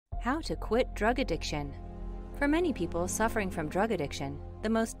How to quit drug addiction. For many people suffering from drug addiction, the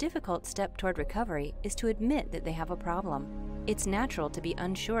most difficult step toward recovery is to admit that they have a problem. It's natural to be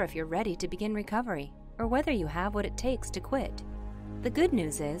unsure if you're ready to begin recovery or whether you have what it takes to quit. The good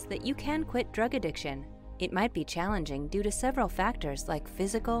news is that you can quit drug addiction. It might be challenging due to several factors like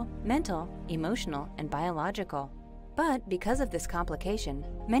physical, mental, emotional, and biological. But because of this complication,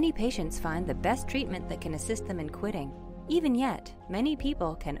 many patients find the best treatment that can assist them in quitting. Even yet, many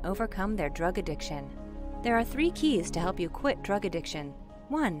people can overcome their drug addiction. There are 3 keys to help you quit drug addiction.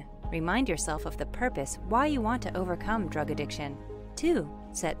 1. Remind yourself of the purpose why you want to overcome drug addiction. 2.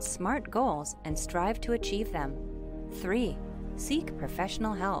 Set smart goals and strive to achieve them. 3. Seek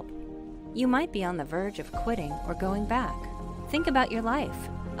professional help. You might be on the verge of quitting or going back. Think about your life.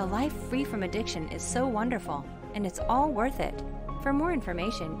 A life free from addiction is so wonderful, and it's all worth it. For more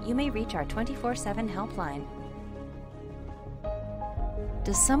information, you may reach our 24/7 helpline.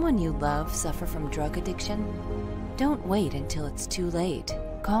 Does someone you love suffer from drug addiction? Don't wait until it's too late.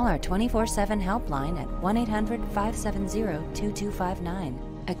 Call our 24/7 helpline at 1-800-570-2259.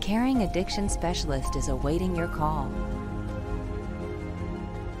 A caring addiction specialist is awaiting your call.